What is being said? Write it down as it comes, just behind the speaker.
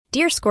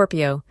Dear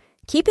Scorpio,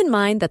 keep in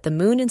mind that the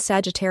moon in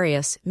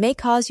Sagittarius may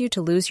cause you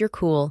to lose your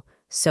cool,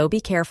 so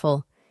be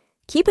careful.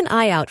 Keep an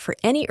eye out for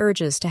any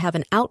urges to have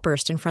an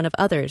outburst in front of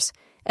others,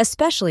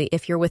 especially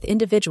if you're with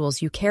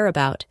individuals you care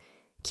about.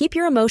 Keep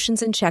your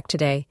emotions in check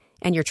today,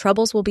 and your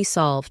troubles will be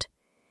solved.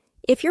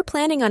 If you're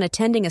planning on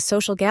attending a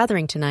social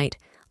gathering tonight,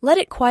 let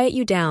it quiet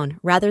you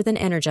down rather than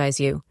energize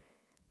you.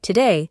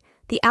 Today,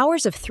 the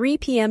hours of 3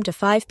 p.m. to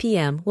 5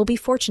 p.m. will be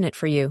fortunate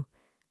for you.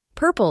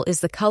 Purple is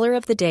the color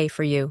of the day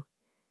for you.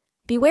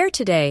 Beware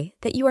today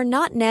that you are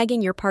not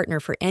nagging your partner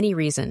for any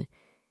reason.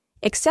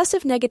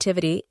 Excessive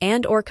negativity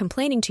and/or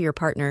complaining to your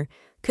partner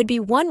could be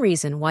one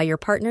reason why your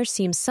partner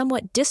seems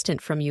somewhat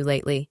distant from you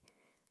lately.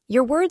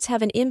 Your words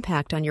have an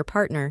impact on your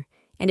partner,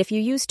 and if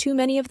you use too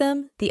many of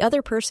them, the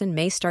other person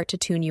may start to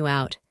tune you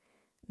out.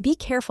 Be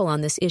careful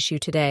on this issue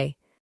today.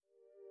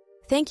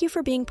 Thank you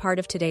for being part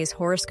of today's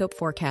horoscope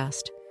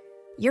forecast.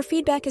 Your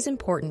feedback is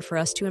important for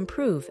us to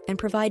improve and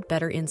provide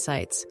better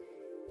insights.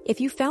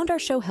 If you found our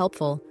show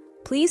helpful,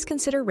 please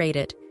consider rate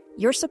it.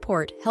 Your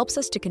support helps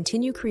us to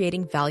continue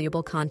creating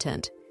valuable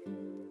content.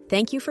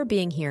 Thank you for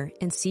being here,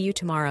 and see you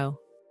tomorrow.